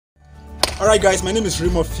Alright guys, my name is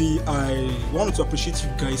Realmofy. I wanted to appreciate you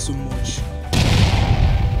guys so much.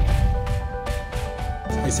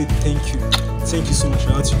 I say thank you so much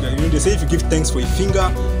for that, you guys. You know, they say if you give thanks for a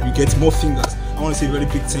finger, you get more fingers. I want to say a very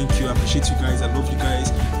big thank you. I appreciate you guys. I love you guys.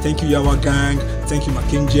 Thank you Yawa Gang. Thank you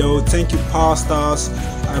Makingel. Thank you Powerstars.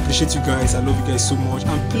 I appreciate you guys. I love you guys so much.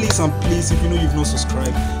 And please, if you know you've not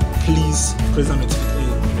subscribed, please press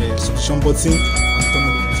that subscription button and turn on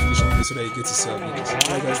the notification bell so that you get to see our videos.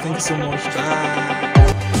 Alright guys, thank you so much. Bye.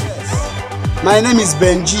 Yes. My name is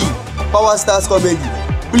Benji, Powerstars Comedy.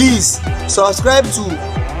 Please subscribe to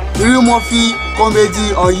Realmofy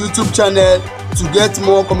Comedy on YouTube channel to get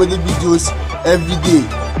more comedy videos every day.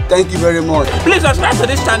 Thank you very much. Please subscribe to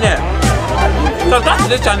this channel. Subscribe to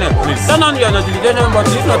this channel. Please turn on your notification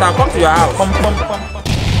button. If not, I'll come to your house. Come.